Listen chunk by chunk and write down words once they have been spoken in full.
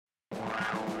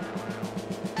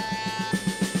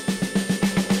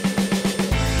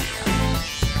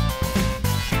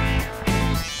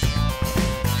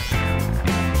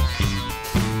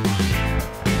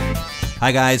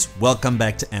Hi guys, welcome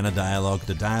back to Dialogue,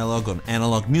 the dialogue on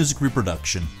analog music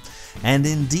reproduction. And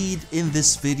indeed, in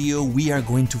this video, we are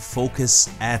going to focus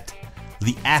at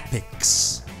the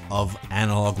apex of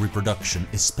analog reproduction,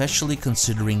 especially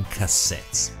considering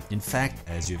cassettes. In fact,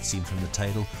 as you've seen from the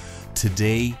title,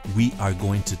 today we are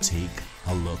going to take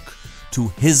a look to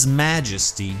His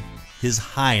Majesty, His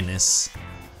Highness,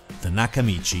 the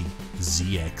Nakamichi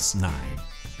ZX-9,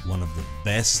 one of the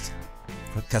best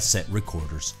cassette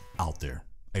recorders out there.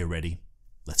 Are you ready?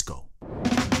 Let's go.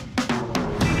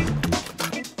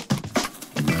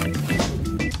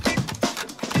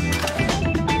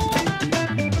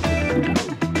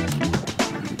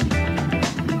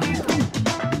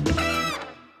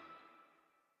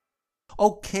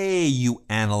 Okay, you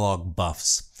analog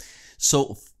buffs.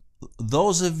 So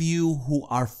those of you who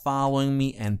are following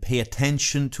me and pay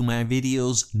attention to my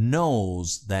videos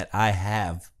knows that I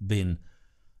have been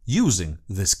using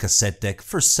this cassette deck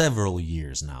for several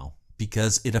years now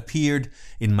because it appeared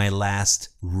in my last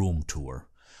room tour.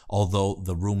 Although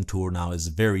the room tour now is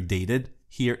very dated,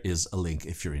 here is a link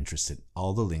if you're interested.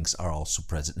 All the links are also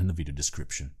present in the video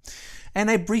description.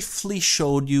 And I briefly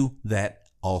showed you that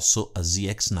also a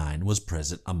ZX-9 was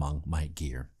present among my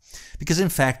gear. Because in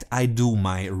fact, I do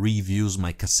my reviews,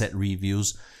 my cassette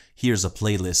reviews. Here's a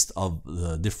playlist of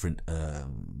the different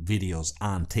videos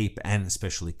on tape and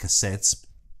especially cassettes.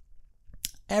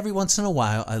 Every once in a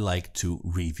while, I like to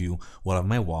review one of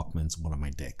my Walkmans, one of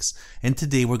my decks. And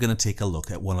today we're going to take a look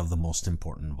at one of the most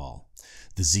important of all,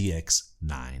 the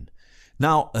ZX-9.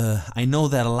 Now, I know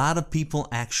that a lot of people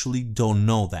actually don't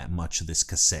know that much of this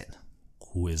cassette.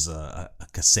 Who is a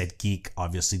cassette geek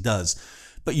obviously does.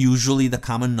 But usually the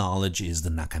common knowledge is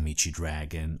the Nakamichi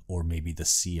Dragon, or maybe the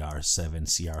CR7,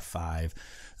 CR5,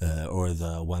 or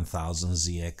the 1000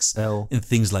 ZXL, and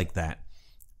things like that.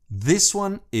 This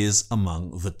one is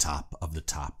among the top of the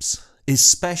tops,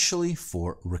 especially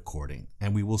for recording,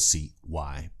 and we will see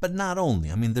why. But not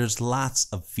only, I mean, there's lots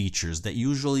of features that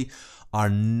usually are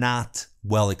not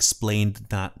well explained,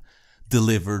 not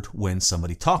delivered when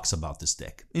somebody talks about this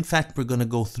deck. In fact, we're going to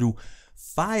go through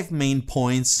 5 main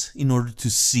points in order to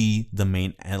see the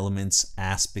main elements,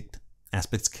 aspects,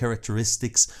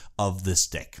 characteristics of this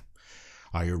deck.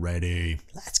 Are you ready?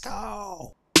 Let's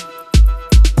go!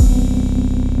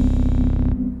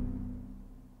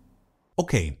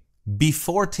 Okay,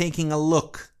 before taking a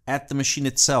look at the machine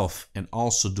itself and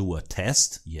also do a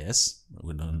test, yes,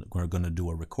 we're going to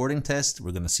do a recording test,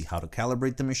 we're going to see how to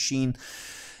calibrate the machine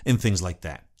and things like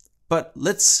that. But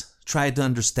let's try to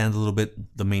understand a little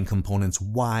bit the main components,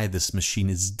 why this machine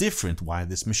is different, why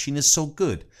this machine is so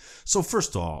good. So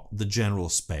first of all, the general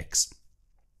specs.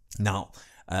 Now,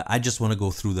 I just want to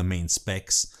go through the main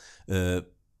specs.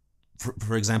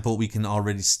 For example, we can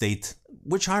already state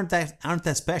which aren't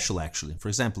that special actually. For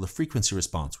example, the frequency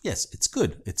response. Yes, it's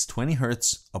good. It's 20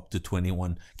 Hz up to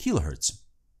 21 kHz.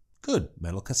 Good,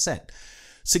 metal cassette.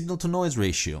 Signal to noise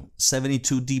ratio,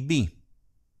 72 dB.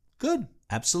 Good,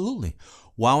 absolutely.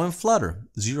 Wow and flutter,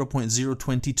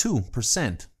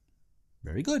 0.022%.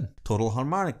 Very good. Total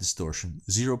harmonic distortion,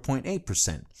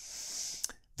 0.8%.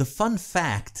 The fun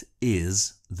fact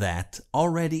is that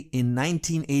already in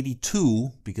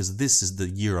 1982, because this is the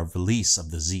year of release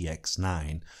of the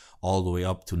ZX-9, all the way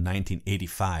up to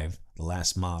 1985, the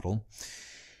last model,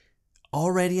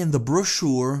 already in the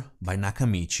brochure by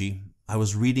Nakamichi, I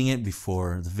was reading it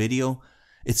before the video,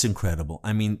 it's incredible.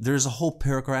 I mean, there's a whole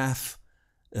paragraph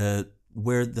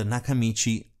where the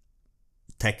Nakamichi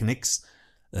technics,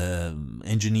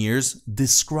 engineers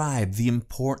describe the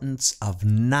importance of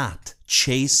not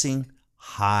chasing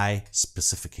high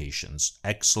specifications,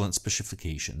 excellent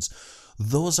specifications.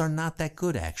 Those are not that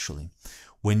good actually.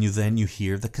 When you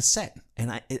hear the cassette,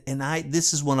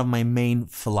 this is one of my main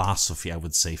philosophy, I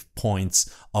would say, points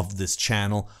of this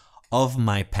channel, of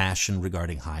my passion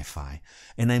regarding hi-fi.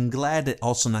 And I'm glad that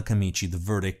also Nakamichi, the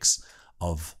verdicts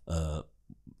of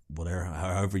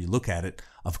however you look at it,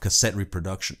 of cassette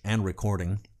reproduction and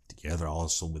recording, together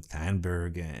also with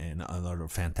Tandberg and other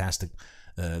fantastic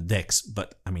decks.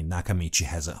 But I mean, Nakamichi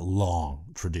has a long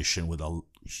tradition with a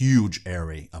huge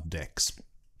array of decks.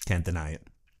 Can't deny it.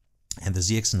 And the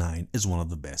ZX-9 is one of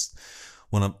the best.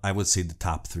 One of, I would say, the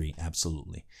top 3,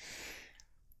 absolutely.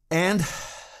 And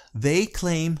they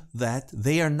claim that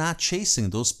they are not chasing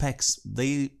those specs.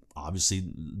 Obviously,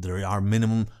 there are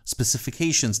minimum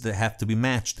specifications that have to be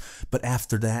matched, but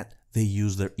after that, they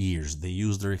use their ears, they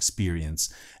use their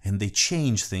experience, and they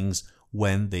change things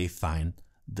when they find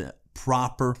the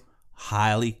proper,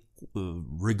 highly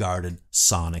regarded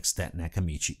sonics that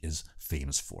Nakamichi is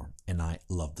famous for. And I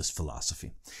love this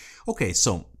philosophy. Okay,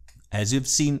 so as you've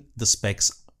seen, the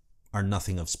specs are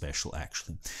nothing of special,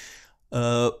 actually.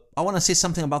 I want to say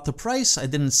something about the price. I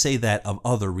didn't say that of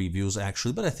other reviews,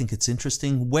 actually, but I think it's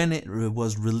interesting. When it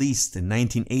was released in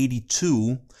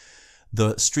 1982,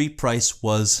 the street price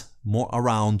was more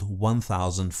around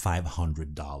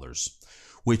 $1,500,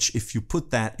 which, if you put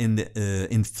that in the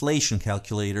inflation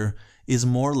calculator, is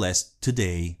more or less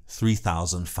today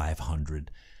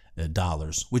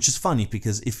 $3,500, which is funny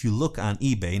because if you look on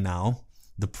eBay now,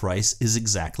 the price is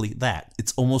exactly that.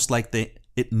 It's almost like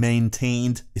it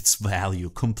maintained its value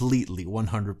completely,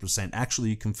 100%. Actually,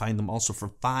 you can find them also for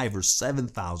 $5,000 or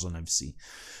 $7,000, I've seen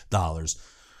dollars.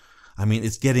 I mean,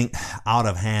 it's getting out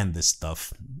of hand, this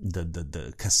stuff,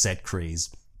 the cassette craze.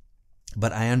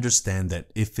 But I understand that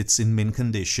if it's in mint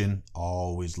condition,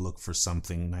 always look for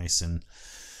something nice and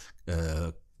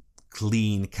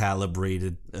clean,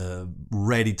 calibrated,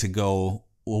 ready to go,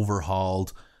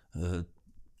 overhauled,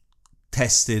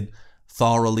 tested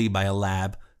thoroughly by a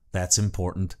lab. That's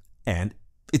important, and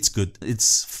it's good.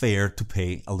 It's fair to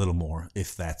pay a little more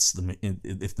if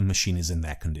the machine is in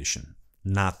that condition.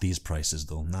 Not these prices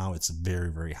though. Now it's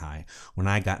very, very high. When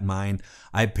I got mine,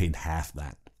 I paid half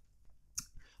that.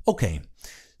 Okay,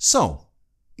 so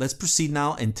let's proceed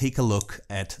now and take a look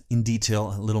at, in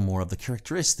detail, a little more of the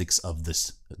characteristics of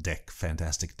this deck,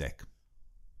 fantastic deck.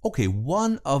 Okay,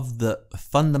 one of the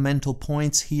fundamental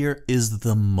points here is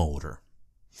the motor.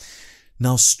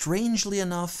 Now, strangely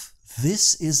enough,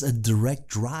 this is a direct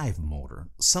drive motor,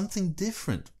 something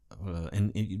different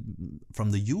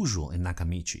from the usual in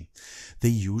Nakamichi. They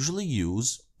usually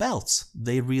use belts.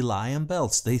 They rely on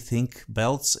belts. They think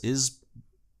belts is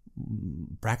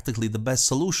practically the best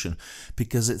solution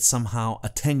because it somehow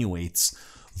attenuates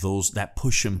that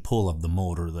push and pull of the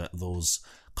motor, those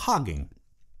cogging.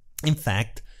 In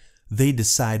fact, they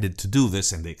decided to do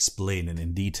this, and they explain it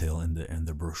in detail in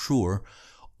the brochure,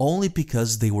 only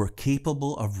because they were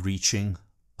capable of reaching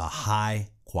a high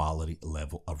quality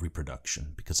level of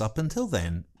reproduction. Because up until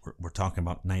then, we're talking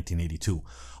about 1982,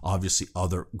 obviously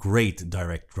other great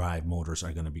direct drive motors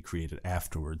are going to be created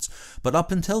afterwards. But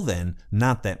up until then,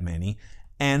 not that many,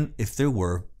 and if there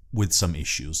were, with some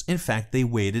issues. In fact, they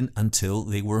waited until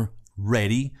they were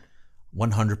ready,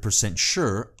 100%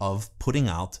 sure of putting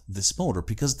out this motor,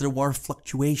 because there were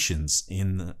fluctuations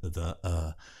in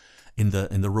the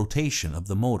rotation of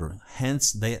the motor.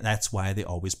 Hence, that's why they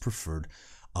always preferred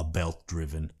a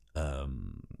belt-driven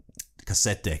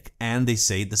cassette deck. And they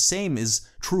say the same is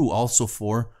true also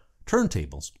for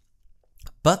turntables.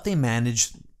 But they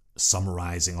managed,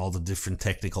 summarizing all the different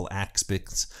technical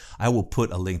aspects. I will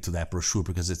put a link to that brochure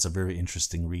because it's a very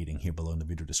interesting reading here below in the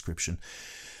video description.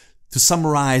 To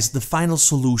summarize, the final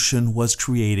solution was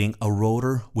creating a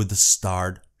rotor with a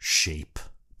starred shape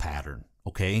pattern,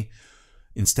 okay?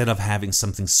 Instead of having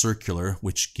something circular,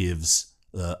 which gives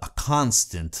a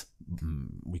constant,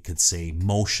 we could say,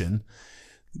 motion,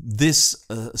 this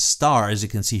star, as you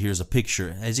can see, here's a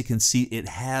picture. As you can see, it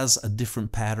has a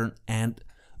different pattern, and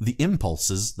the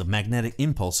impulses, the magnetic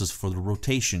impulses for the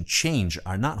rotation change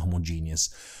are not homogeneous,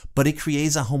 but it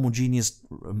creates a homogeneous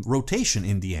rotation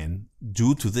in the end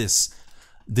due to this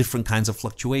different kinds of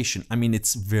fluctuation. I mean,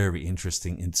 it's very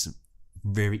interesting. It's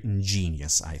very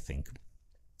ingenious, I think.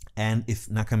 And if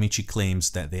Nakamichi claims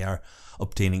that they are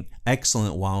obtaining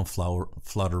excellent wound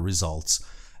flutter results,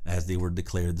 as they were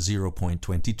declared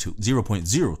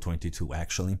 0.022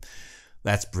 actually,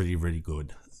 that's pretty, really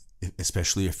good,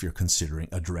 especially if you're considering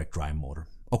a direct drive motor.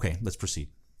 Okay, let's proceed.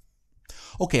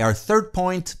 Okay, our third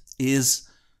point is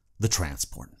the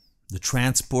transport. The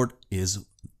transport is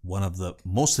one of the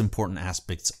most important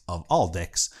aspects of all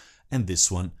decks, and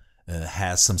this one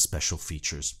has some special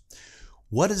features.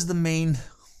 What is the main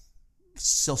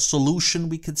solution,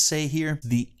 we could say here?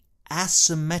 The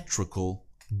asymmetrical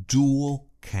dual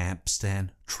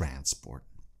capstan transport.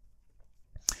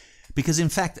 Because in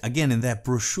fact, again, in that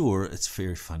brochure, it's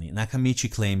very funny.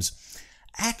 Nakamichi claims,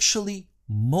 actually,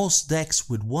 most decks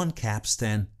with one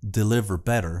capstan deliver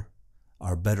better,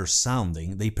 are better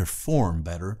sounding, they perform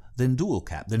better than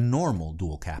normal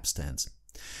dual capstans.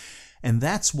 And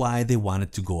that's why they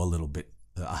wanted to go a little bit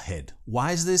ahead.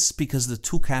 Why is this? Because the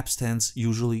two capstans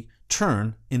usually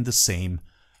turn in the same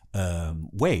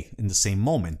way, in the same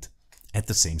moment, at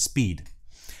the same speed.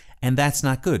 And that's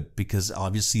not good, because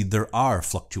obviously there are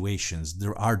fluctuations,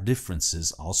 there are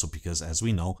differences also, because as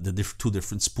we know, the two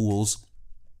different spools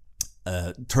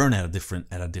turn at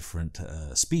a different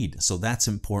speed. So that's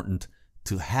important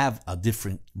to have a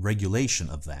different regulation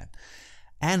of that.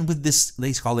 And with this,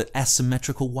 they call it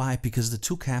asymmetrical. Why? Because the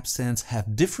two capstans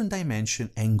have different dimension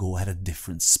and go at a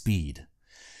different speed.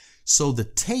 So the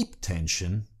tape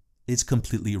tension is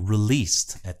completely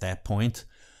released at that point,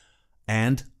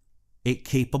 and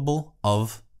capable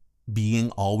of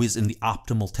being always in the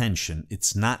optimal tension.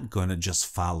 It's not going to just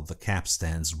follow the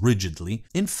capstans rigidly.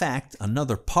 In fact,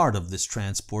 another part of this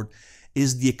transport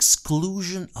is the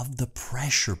exclusion of the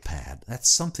pressure pad. That's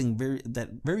something that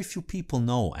very few people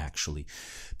know, actually,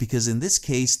 because in this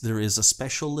case there is a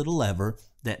special little lever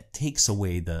that takes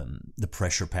away the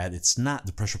pressure pad. It's not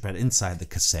the pressure pad inside the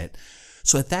cassette.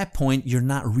 So at that point, you're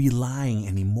not relying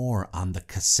anymore on the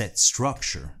cassette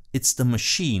structure. It's the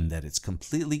machine that it's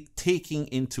completely taking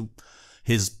into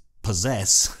his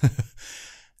possess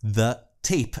the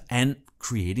tape and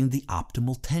creating the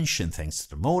optimal tension thanks to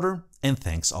the motor and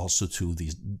thanks also to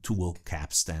the dual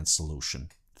capstan solution.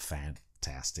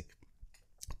 Fantastic.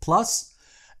 Plus,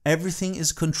 everything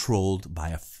is controlled by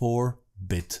a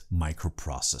 4-bit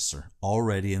microprocessor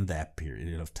already in that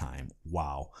period of time.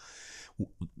 Wow.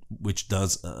 Which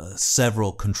does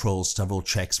several controls, several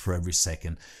checks for every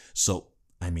second. So,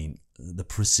 I mean, the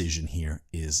precision here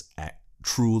is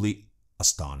truly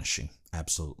astonishing.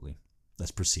 Absolutely.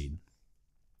 Let's proceed.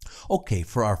 Okay,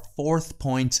 for our fourth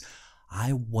point,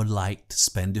 I would like to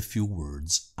spend a few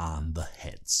words on the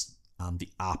heads, on the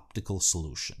optical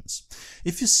solutions.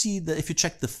 If you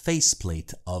check the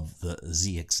faceplate of the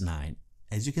ZX-9,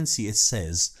 as you can see, it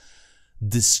says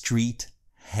discrete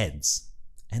heads.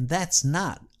 And that's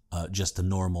not just a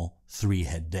normal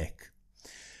 3-head deck.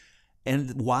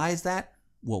 And why is that?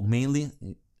 Well, mainly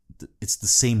it's the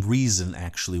same reason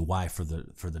actually why for the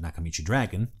Nakamichi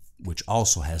Dragon, which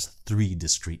also has 3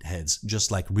 discrete heads, just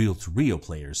like reel-to-reel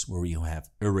players, where you have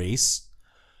erase,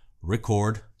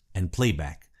 record, and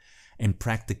playback. And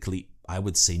practically, I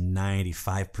would say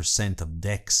 95% of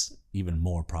decks, even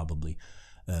more probably,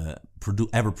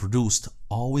 ever produced,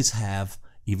 always have,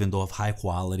 even though of high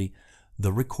quality,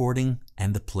 the recording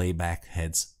and the playback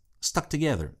heads stuck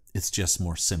together. It's just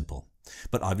more simple.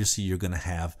 But obviously you're going to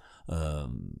have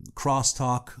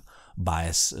crosstalk,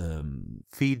 bias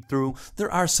feed through.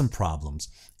 There are some problems.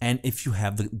 And if you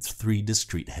have the 3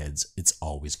 discrete heads, it's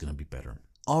always going to be better.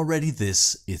 Already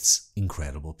it's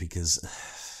incredible because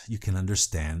you can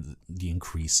understand the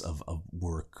increase of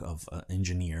work, of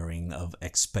engineering, of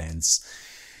expense.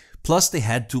 Plus, they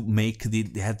had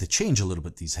to change a little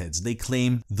bit these heads. They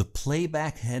claim the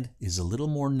playback head is a little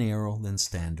more narrow than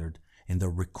standard, and the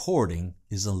recording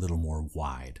is a little more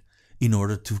wide in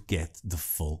order to get the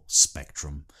full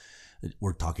spectrum.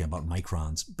 We're talking about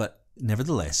microns, but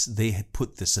nevertheless, they had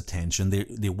put this attention.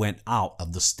 They went out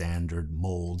of the standard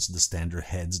molds, the standard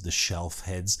heads, the shelf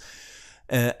heads,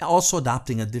 also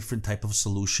adopting a different type of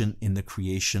solution in the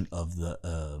creation of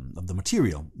the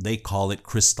material. They call it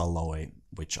crystalloy,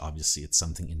 which obviously it's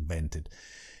something invented.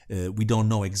 We don't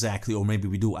know exactly, or maybe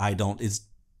we do, I don't.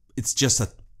 It's just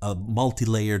a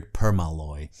multi-layered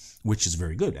permalloy, which is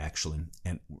very good actually.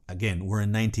 And again, we're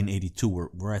in 1982.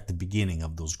 We're at the beginning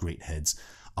of those great heads.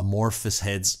 Amorphous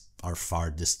heads are far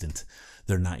distant.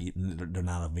 They're not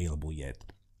available yet.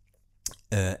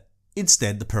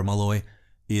 Instead, the permalloy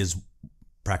is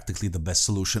practically the best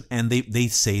solution, and they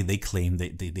claim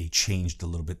they changed a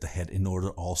little bit the head in order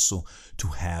also to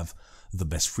have the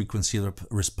best frequency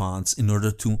response, in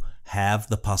order to have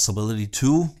the possibility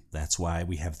to, that's why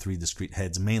we have 3 discrete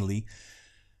heads mainly,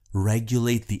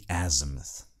 regulate the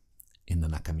azimuth. In the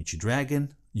Nakamichi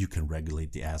Dragon, you can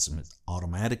regulate the azimuth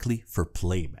automatically for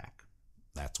playback.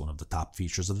 That's one of the top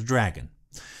features of the Dragon.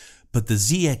 But the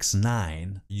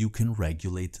ZX-9, you can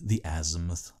regulate the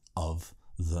azimuth of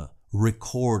the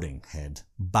recording head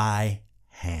by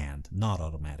hand, not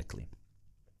automatically.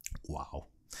 Wow.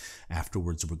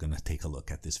 Afterwards, we're going to take a look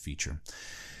at this feature.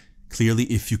 Clearly,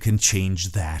 if you can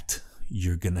change that,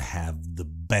 you're going to have the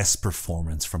best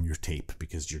performance from your tape,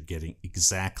 because you're getting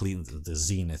exactly the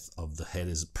zenith of the head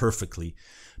is perfectly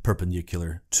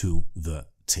perpendicular to the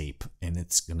tape, and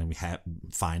it's going to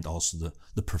find also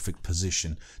the perfect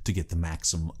position to get the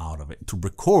maximum out of it, to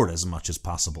record as much as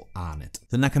possible on it.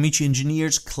 The Nakamichi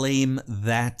engineers claim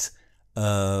that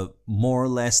more or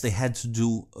less they had to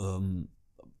do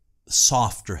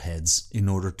softer heads in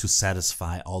order to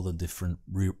satisfy all the different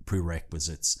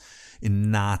prerequisites,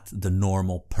 and not the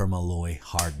normal permalloy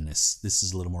hardness. This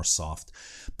is a little more soft.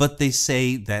 But they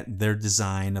say that their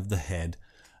design of the head,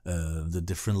 the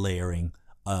different layering,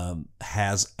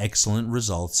 has excellent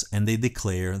results, and they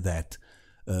declare that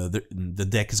the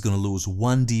deck is going to lose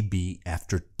 1 dB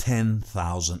after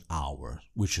 10,000 hours,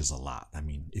 which is a lot. I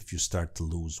mean, if you start to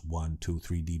lose 1, 2,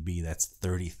 3 dB, that's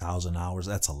 30,000 hours.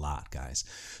 That's a lot, guys.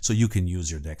 So you can use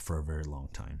your deck for a very long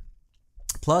time.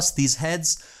 Plus, these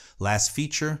heads, last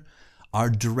feature, are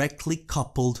directly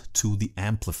coupled to the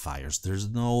amplifiers. There's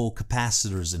no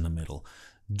capacitors in the middle.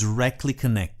 directly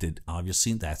connected.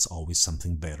 Obviously, that's always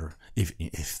something better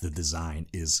if the design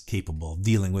is capable of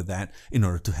dealing with that in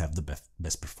order to have the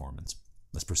best performance.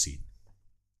 Let's proceed.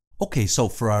 Okay, so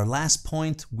for our last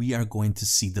point, we are going to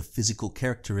see the physical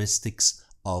characteristics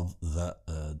of the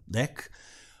deck.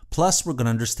 Plus, we're going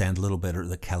to understand a little better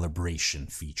the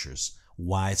calibration features,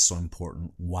 why it's so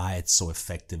important, why it's so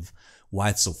effective, why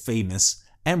it's so famous.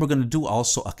 And we're going to do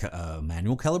also a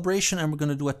manual calibration, and we're going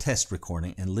to do a test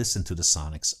recording and listen to the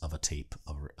sonics of a tape,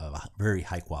 of a very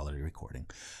high quality recording.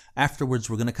 Afterwards,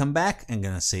 we're going to come back and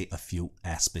going to say a few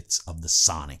aspects of the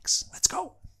sonics. Let's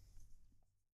go.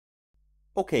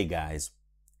 Okay, guys,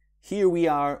 here we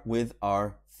are with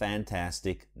our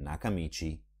fantastic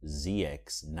Nakamichi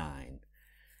ZX-9.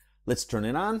 Let's turn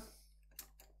it on.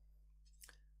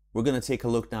 We're going to take a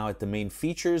look now at the main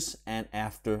features, and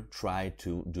after try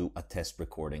to do a test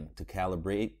recording to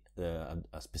calibrate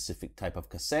a specific type of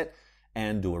cassette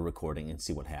and do a recording and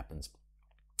see what happens.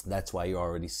 That's why you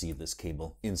already see this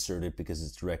cable inserted, because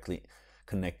it's directly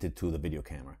connected to the video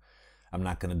camera. I'm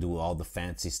not going to do all the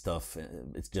fancy stuff.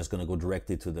 It's just going to go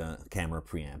directly to the camera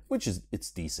preamp, which is,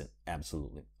 it's decent,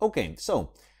 absolutely. Okay,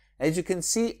 so as you can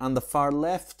see on the far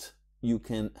left, you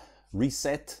can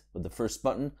reset with the first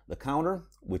button, the counter,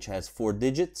 which has 4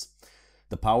 digits,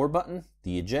 the power button,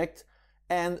 the eject,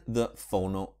 and the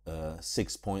phono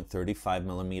 6.35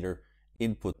 millimeter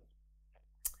input.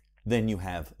 Then you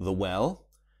have the well.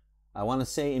 I want to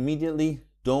say immediately,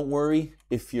 don't worry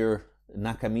if your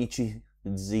Nakamichi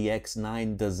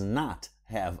ZX-9 does not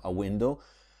have a window.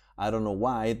 I don't know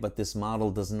why, but this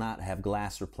model does not have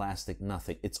glass or plastic,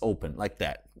 nothing. It's open like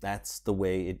that. That's the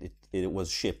way it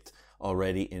was shipped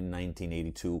already in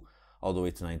 1982 all the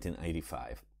way to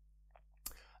 1985.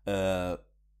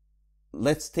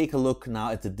 Let's take a look now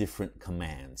at the different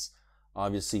commands.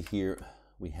 Obviously here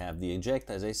we have the eject,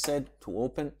 as I said, to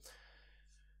open.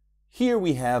 Here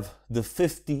we have the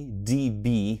 50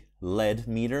 dB LED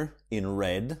meter in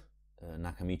red.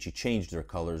 Nakamichi changed their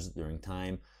colors during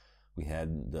time. We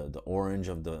had the orange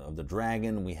of the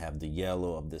dragon, we have the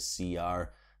yellow of the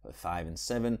CR 5 and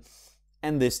 7,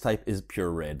 and this type is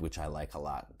pure red, which I like a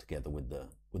lot, together with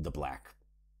the black.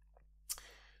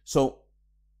 So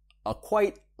a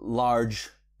quite large,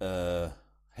 a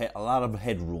lot of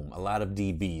headroom, a lot of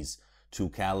dBs to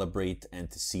calibrate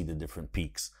and to see the different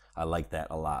peaks. I like that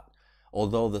a lot.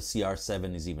 Although the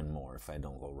CR7 is even more, if I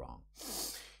don't go wrong.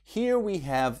 Here we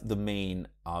have the main,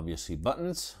 obviously,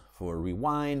 buttons for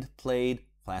rewind, played,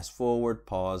 fast forward,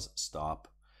 pause, stop,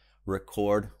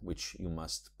 record, which you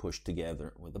must push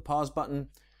together with the pause button.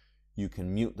 You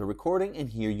can mute the recording, and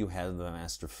here you have the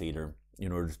master fader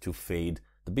in order to fade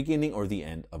the beginning or the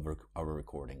end of a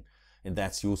recording. And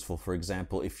that's useful, for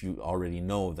example, if you already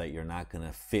know that you're not going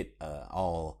to fit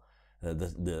all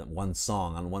the one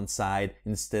song on one side.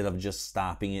 Instead of just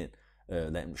stopping it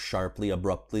that sharply,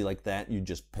 abruptly like that, you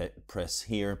just press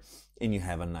here and you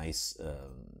have a nice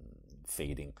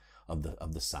fading of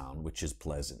the sound, which is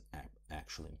pleasant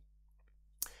actually.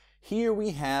 Here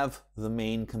we have the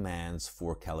main commands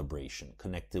for calibration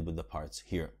connected with the parts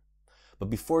here.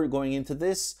 But before going into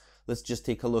this, let's just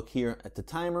take a look here at the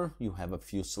timer. You have a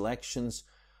few selections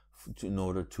in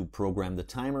order to program the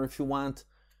timer if you want.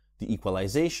 The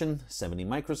equalization, 70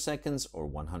 microseconds or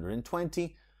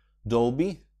 120.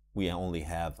 Dolby, we only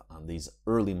have on these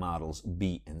early models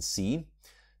B and C.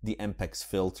 The MPEG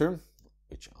filter,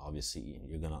 which obviously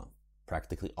you're gonna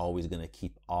practically always gonna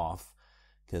keep off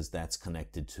because that's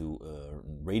connected to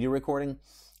radio recording.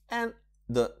 And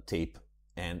the tape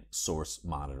and source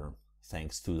monitor,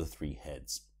 thanks to the 3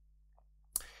 heads.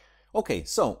 Okay,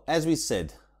 so as we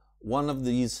said, one of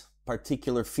these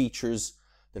particular features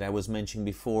that I was mentioning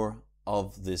before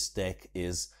of this deck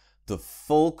is the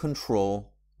full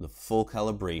control, the full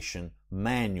calibration,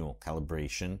 manual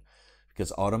calibration,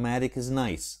 because automatic is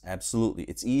nice, absolutely.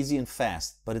 It's easy and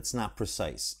fast, but it's not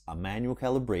precise. A manual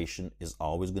calibration is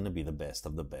always going to be the best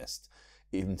of the best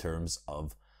in terms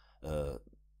of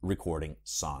recording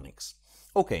sonics.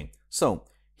 Okay, so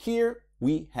here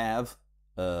we have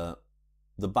the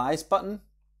bias button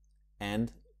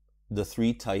and the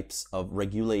 3 types of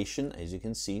regulation, as you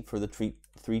can see, for the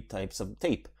three types of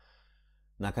tape.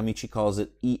 Nakamichi calls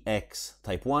it EX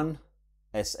type 1,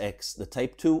 SX the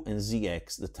type 2, and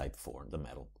ZX the type 4, the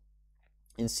metal.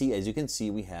 And see, as you can see,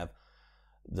 we have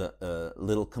the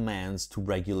little commands to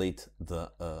regulate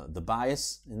the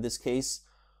bias, in this case,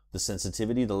 the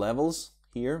sensitivity, the levels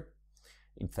here.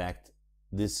 In fact,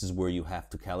 this is where you have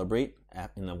to calibrate,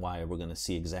 in a while we're going to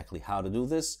see exactly how to do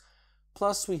this.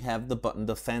 Plus we have the button,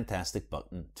 the fantastic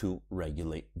button, to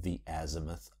regulate the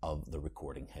azimuth of the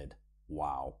recording head.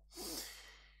 Wow.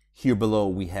 Here below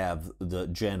we have the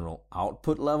general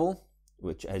output level,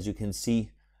 which, as you can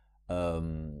see,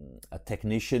 a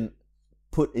technician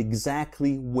put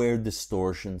exactly where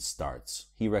distortion starts.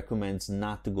 He recommends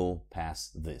not to go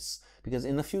past this, because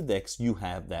in a few decks you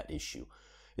have that issue.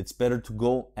 It's better to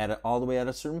go all the way at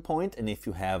a certain point, and if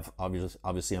you have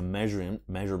obviously a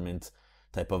measurement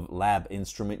type of lab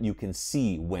instrument, you can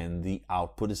see when the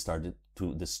output is started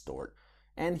to distort.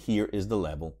 And here is the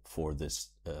level for this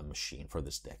machine, for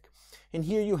this deck. And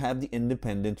here you have the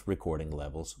independent recording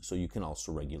levels, so you can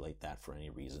also regulate that for any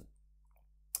reason.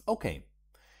 Okay,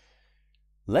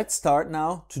 let's start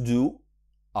now to do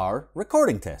our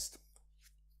recording test.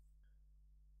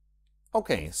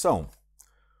 Okay, so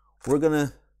we're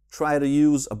gonna try to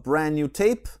use a brand new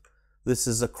tape. This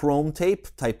is a chrome tape,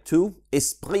 type 2,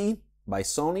 Esprit by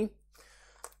Sony,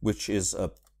 which is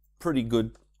a pretty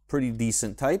good, pretty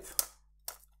decent type.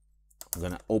 I'm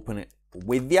gonna open it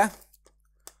with ya.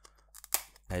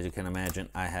 As you can imagine,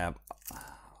 I have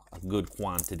a good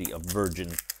quantity of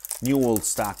virgin new old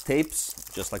stock tapes,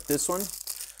 just like this one.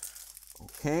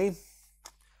 Okay.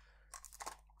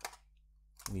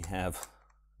 We have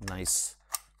nice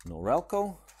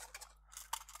Norelco,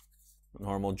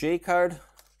 normal J card.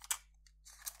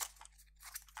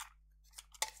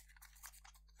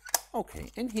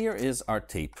 Okay, and here is our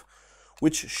tape,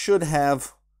 which should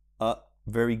have a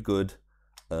very good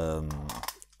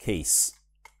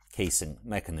casing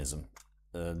mechanism.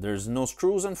 There's no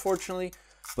screws, unfortunately,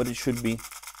 but it should be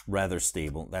rather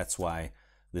stable. That's why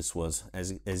this was,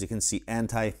 as you can see,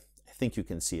 I think you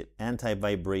can see it,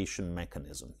 anti-vibration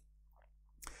mechanism.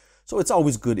 So it's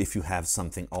always good if you have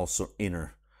something also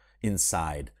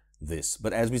inside this.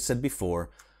 But as we said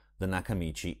before, the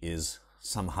Nakamichi is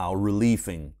somehow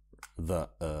relieving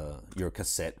your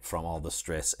cassette from all the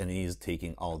stress, and he is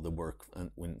taking all the work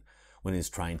when he's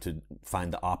trying to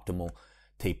find the optimal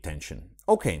tape tension.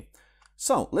 Okay,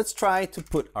 so let's try to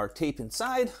put our tape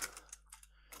inside.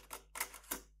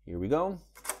 Here we go.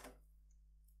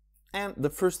 And the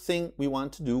first thing we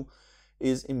want to do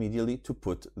is immediately to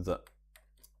put the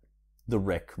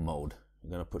rec mode.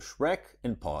 You're going to push rec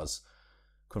and pause,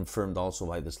 confirmed also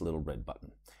by this little red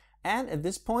button. And at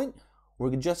this point,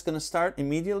 we're just going to start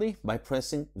immediately by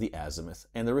pressing the azimuth,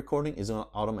 and the recording is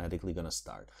automatically going to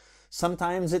start.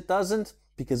 Sometimes it doesn't,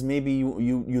 because maybe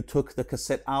you took the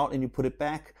cassette out and you put it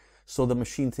back, so the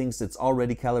machine thinks it's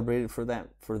already calibrated for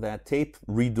that tape.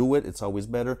 Redo it, it's always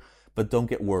better, but don't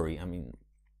get worried. I mean,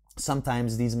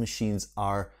 sometimes these machines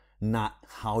are not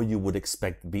how you would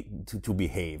expect to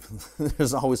behave.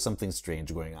 There's always something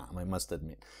strange going on, I must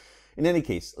admit. In any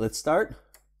case, let's start.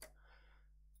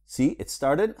 See, it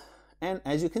started, and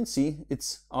as you can see,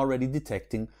 it's already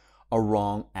detecting a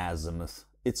wrong azimuth.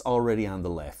 It's already on the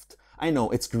left. I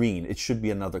know it's green, it should be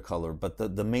another color, but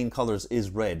the main colors is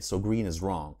red, so green is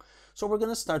wrong. So we're going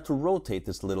to start to rotate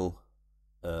this little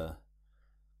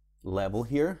level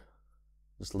here,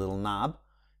 this little knob,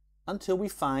 until we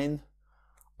find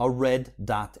a red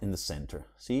dot in the center.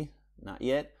 See? Not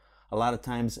yet. A lot of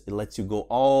times it lets you go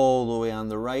all the way on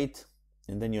the right,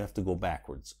 and then you have to go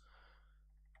backwards.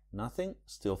 Nothing,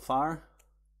 still far.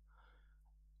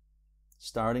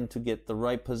 Starting to get the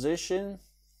right position.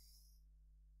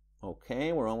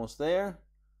 Okay, we're almost there.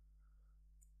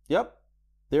 Yep,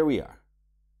 there we are.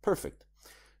 Perfect.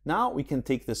 Now we can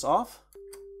take this off,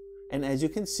 and as you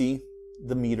can see,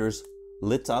 the meters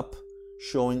lit up,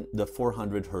 showing the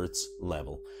 400 Hertz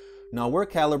level. Now we're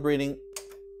calibrating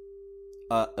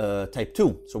type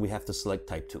 2, so we have to select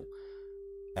type 2.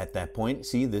 At that point,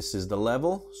 see, this is the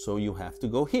level, so you have to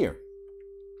go here.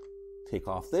 Take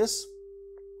off this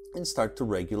and start to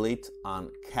regulate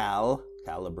on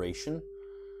calibration.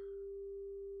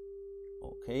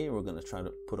 Okay, we're going to try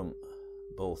to put them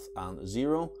both on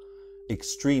 0.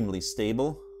 Extremely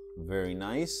stable, very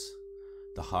nice.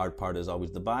 The hard part is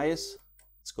always the bias.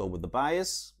 Let's go with the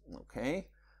bias. Okay,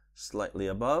 slightly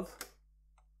above.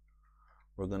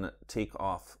 We're going to take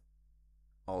off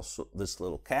also this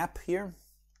little cap here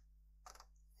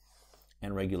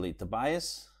and regulate the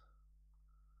bias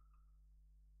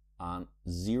on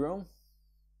 0.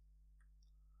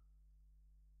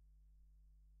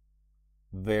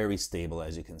 Very stable,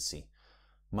 as you can see.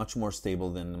 Much more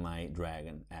stable than my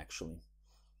Dragon, actually.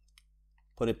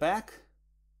 Put it back,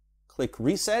 click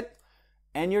reset,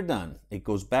 and you're done. It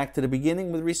goes back to the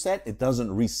beginning with reset. It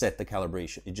doesn't reset the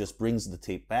calibration. It just brings the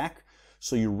tape back,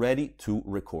 so you're ready to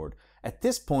record. At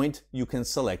this point, you can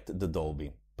select the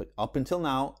Dolby, but up until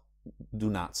now, do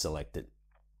not select it.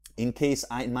 In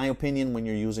my opinion, when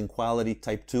you're using quality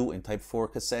type 2 and type 4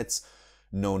 cassettes,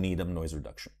 no need of noise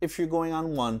reduction. If you're going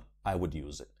on one, I would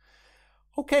use it.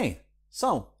 Okay,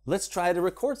 So let's try to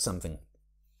record something.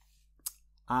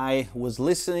 I was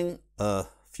listening a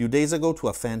few days ago to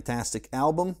a fantastic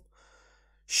album,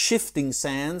 Shifting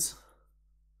Sands.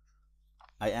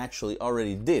 I actually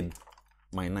already did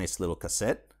my nice little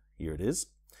cassette. Here it is.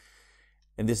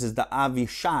 And this is the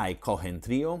Avishai Cohen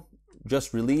Trio,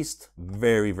 just released.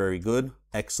 Very, very good.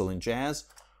 Excellent jazz.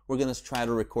 We're going to try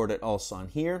to record it also on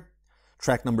here.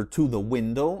 Track number 2, The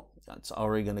Window. That's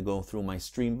already going to go through my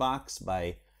Streambox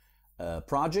by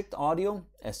Project Audio,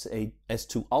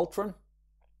 S2 Ultra,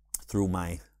 through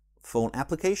my phone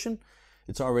application.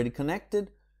 It's already connected.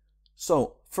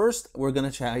 So first, we're going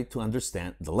to try to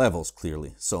understand the levels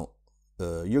clearly. So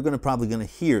you're probably going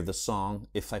to hear the song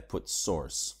if I put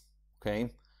source,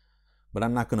 okay? But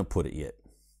I'm not going to put it yet.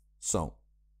 So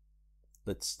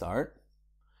let's start.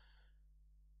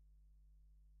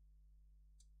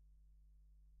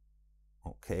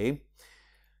 Okay,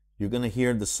 you're going to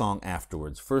hear the song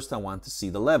afterwards. First, I want to see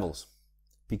the levels,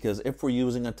 because if we're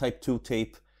using a Type 2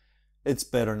 tape, it's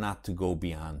better not to go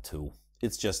beyond 2.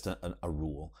 It's just a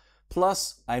rule.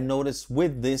 Plus, I noticed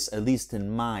with this, at least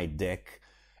in my deck,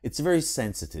 it's very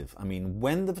sensitive. I mean,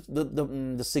 when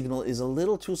the signal is a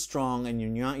little too strong and you're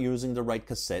not using the right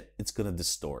cassette, it's going to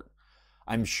distort.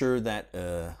 I'm sure that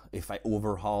if I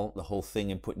overhaul the whole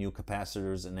thing and put new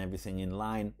capacitors and everything in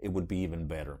line, it would be even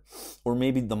better. Or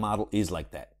maybe the model is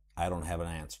like that. I don't have an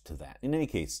answer to that. In any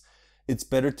case, it's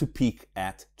better to peak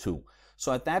at 2.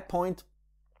 So at that point,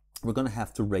 we're going to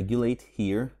have to regulate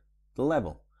here the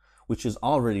level, which is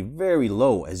already very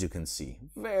low, as you can see.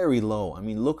 Very low. I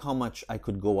mean, look how much I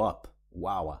could go up.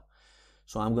 Wow.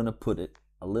 So I'm going to put it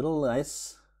a little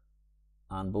less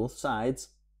on both sides,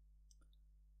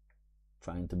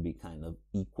 trying to be kind of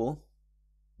equal.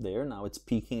 There, now it's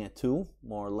peaking at 2,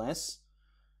 more or less.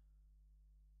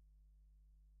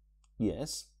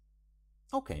 Yes.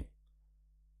 Okay.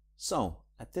 So,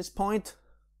 at this point,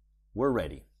 we're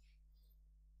ready.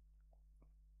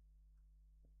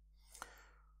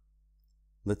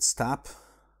 Let's stop.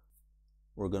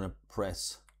 We're going to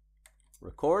press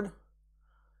record.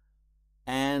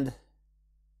 And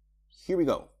here we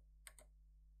go.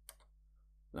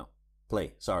 No,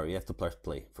 play. Sorry, you have to press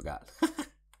play. Forgot.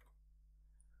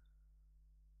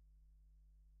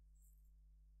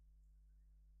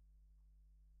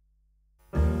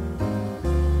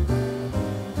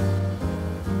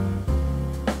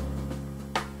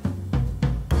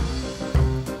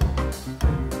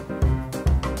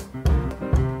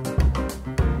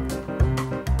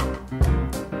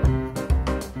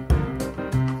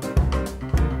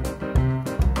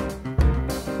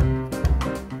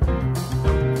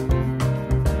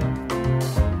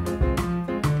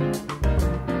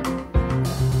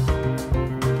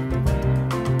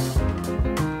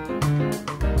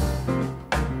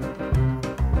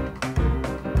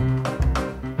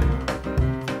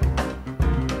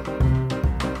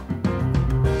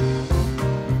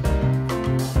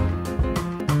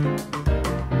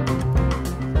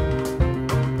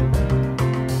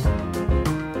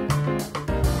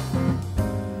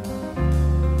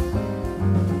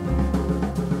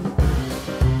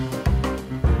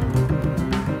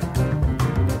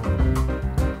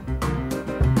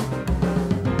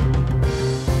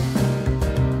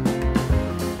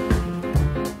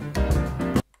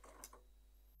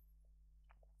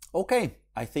 Okay,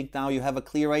 I think now you have a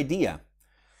clear idea.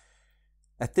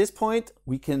 At this point,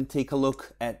 we can take a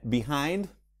look at behind.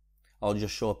 I'll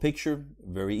just show a picture,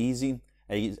 very easy.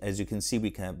 As you can see,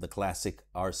 we can have the classic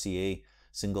RCA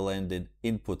single-ended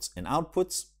inputs and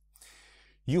outputs.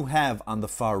 You have on the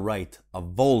far right a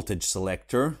voltage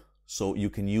selector, so you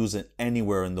can use it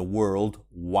anywhere in the world.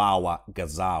 Wawa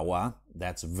Gazawa,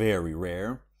 that's very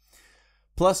rare.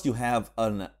 Plus you have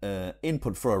an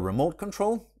input for a remote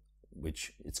control,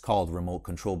 which it's called remote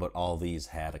control, but all these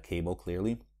had a cable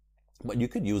clearly. But you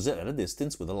could use it at a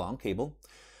distance with a long cable.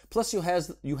 Plus you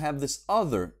have this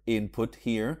other input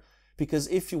here, because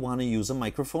if you want to use a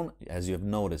microphone, as you have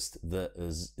noticed, the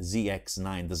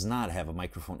ZX-9 does not have a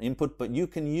microphone input, but you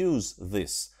can use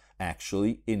this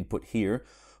actually input here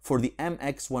for the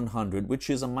MX100, which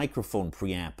is a microphone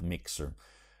preamp mixer,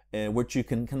 which you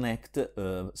can connect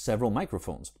several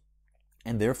microphones,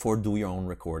 and therefore do your own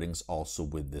recordings also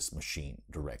with this machine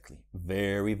directly.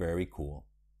 Very, very cool.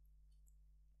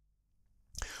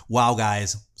 Wow,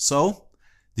 guys. So,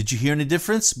 did you hear any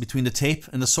difference between the tape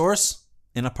and the source?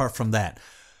 And apart from that,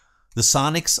 the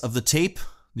sonics of the tape,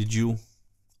 did you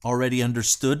already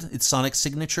understood its sonic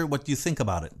signature? What do you think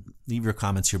about it? Leave your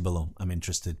comments here below. I'm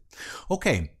interested.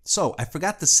 Okay, so I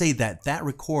forgot to say that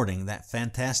recording, that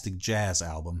fantastic jazz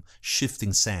album,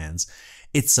 Shifting Sands,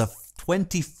 it's a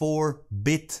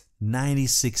 24-bit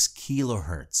 96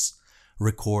 kilohertz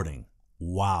recording.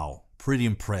 Wow, pretty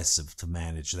impressive to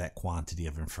manage that quantity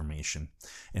of information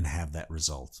and have that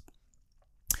result.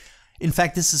 In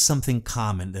fact, this is something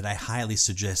common that I highly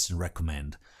suggest and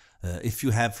recommend. If you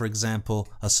have, for example,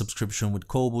 a subscription with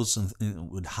Qobuz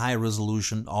and with high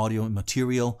resolution audio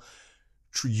material,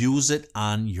 use it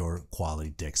on your quality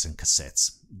decks and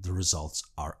cassettes. The results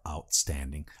are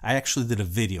outstanding. I actually did a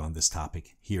video on this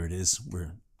topic. Here it is,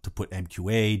 where to put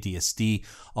MQA, DSD,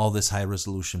 all this high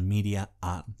resolution media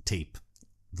on tape.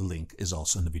 The link is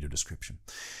also in the video description.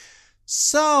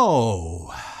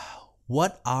 So,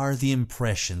 what are the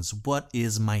impressions? What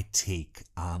is my take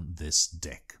on this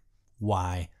deck?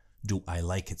 Why do I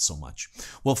like it so much?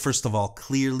 Well, first of all,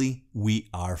 clearly we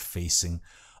are facing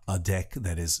a deck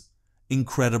that is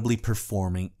incredibly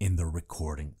performing in the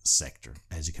recording sector,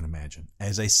 as you can imagine.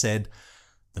 As I said,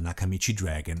 the Nakamichi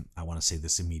Dragon, I want to say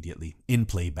this immediately, in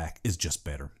playback is just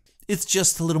better. It's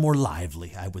just a little more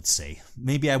lively, I would say.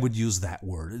 Maybe I would use that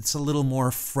word. It's a little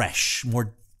more fresh,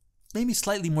 more, maybe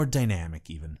slightly more dynamic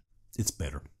even. It's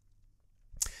better.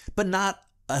 But not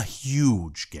a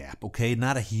huge gap, okay?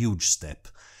 Not a huge step.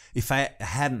 If I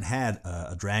hadn't had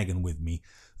a Dragon with me,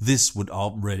 this would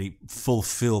already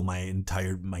fulfill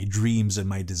my dreams and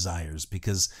my desires,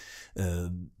 because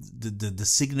the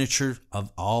signature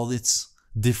of all its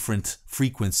different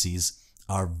frequencies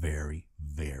are very,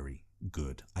 very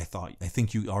good. I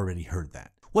think you already heard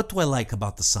that. What do I like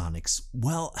about the Sonics?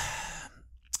 Well,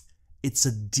 it's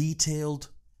a detailed,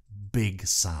 big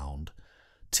sound,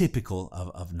 typical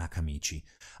of Nakamichi.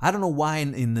 I don't know why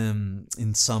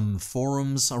in some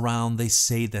forums around they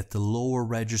say that the lower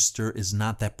register is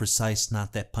not that precise,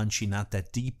 not that punchy, not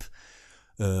that deep.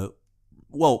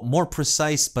 Well, more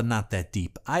precise but not that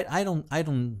deep. I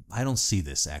don't see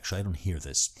this actually. I don't hear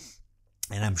this.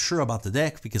 And I'm sure about the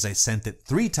deck because I sent it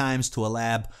 3 times to a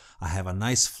lab. I have a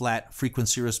nice flat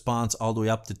frequency response all the way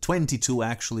up to 22,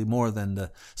 actually more than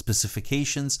the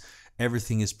specifications.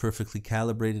 Everything is perfectly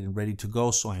calibrated and ready to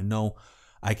go, so I know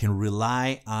I can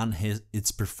rely on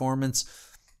its performance.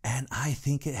 And I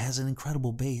think it has an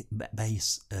incredible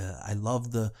bass. I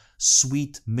love the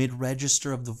sweet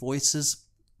mid-register of the voices.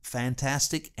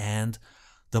 Fantastic. And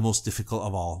the most difficult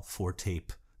of all for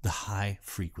tape, the high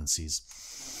frequencies.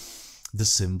 The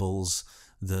cymbals,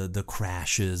 the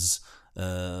crashes,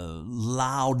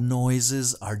 loud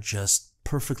noises are just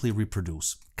perfectly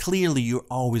reproduced. Clearly, you're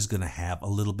always going to have a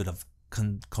little bit of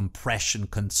compression,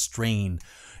 constraint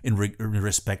in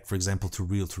respect, for example, to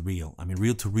reel. I mean,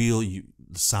 reel-to-reel,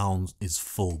 the sound is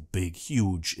full, big,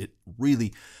 huge. It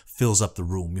really fills up the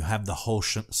room. You have the whole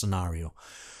scenario.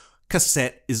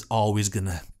 Cassette is always going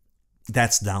to...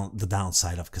 That's the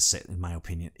downside of cassette, in my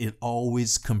opinion. It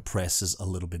always compresses a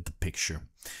little bit the picture.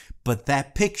 But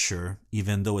that picture,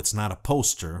 even though it's not a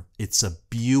poster, it's a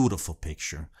beautiful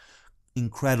picture.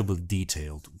 Incredibly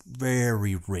detailed,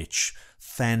 very rich,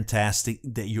 fantastic,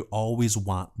 that you always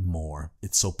want more.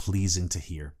 It's so pleasing to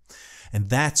hear. And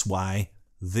that's why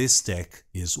this deck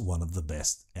is one of the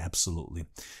best, absolutely.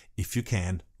 If you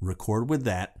can, record with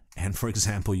that and, for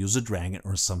example, use a Dragon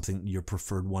or something, your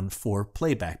preferred one for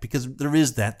playback, because there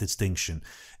is that distinction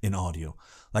in audio.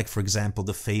 Like, for example,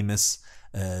 the famous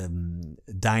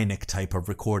Dynic type of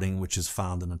recording, which is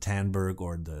found in a Tandberg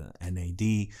or the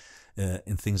NAD,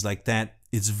 and things like that.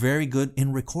 It's very good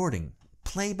in recording.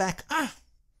 Playback,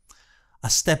 a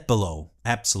step below,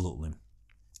 absolutely.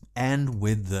 And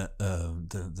with the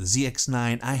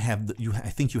ZX-9, I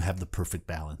think you have the perfect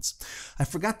balance. I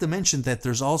forgot to mention that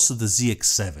there's also the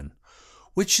ZX-7,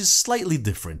 which is slightly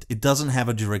different. It doesn't have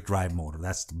a direct drive motor.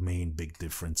 That's the main big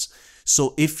difference.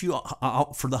 So if you are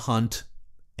out for the hunt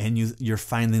and you're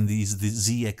finding the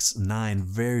ZX-9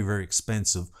 very, very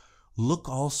expensive, look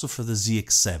also for the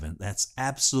ZX-7. That's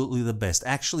absolutely the best.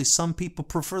 Actually, some people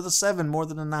prefer the 7 more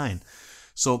than the 9.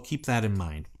 So keep that in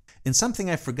mind. And something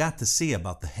I forgot to say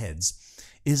about the heads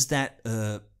is that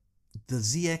the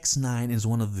ZX-9 is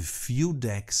one of the few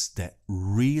decks that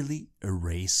really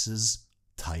erases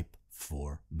Type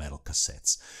 4 metal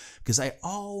cassettes. Because I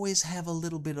always have a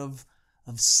little bit of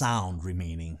sound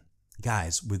remaining.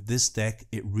 Guys, with this deck,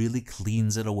 it really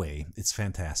cleans it away. It's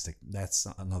fantastic. That's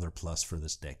another plus for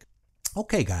this deck.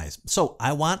 Okay, guys, so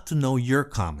I want to know your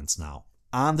comments now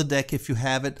on the deck if you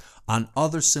have it, on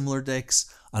other similar decks,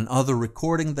 on other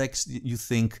recording decks you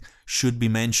think should be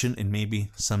mentioned, and maybe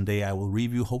someday I will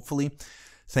review, hopefully.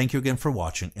 Thank you again for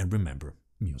watching, and remember,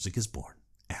 music is born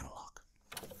analog.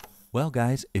 Well,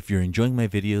 guys, if you're enjoying my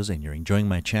videos and you're enjoying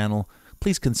my channel,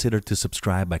 please consider to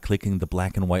subscribe by clicking the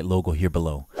black and white logo here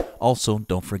below. Also,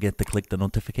 don't forget to click the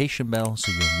notification bell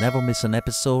so you'll never miss an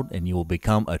episode and you will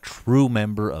become a true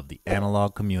member of the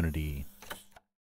analog community.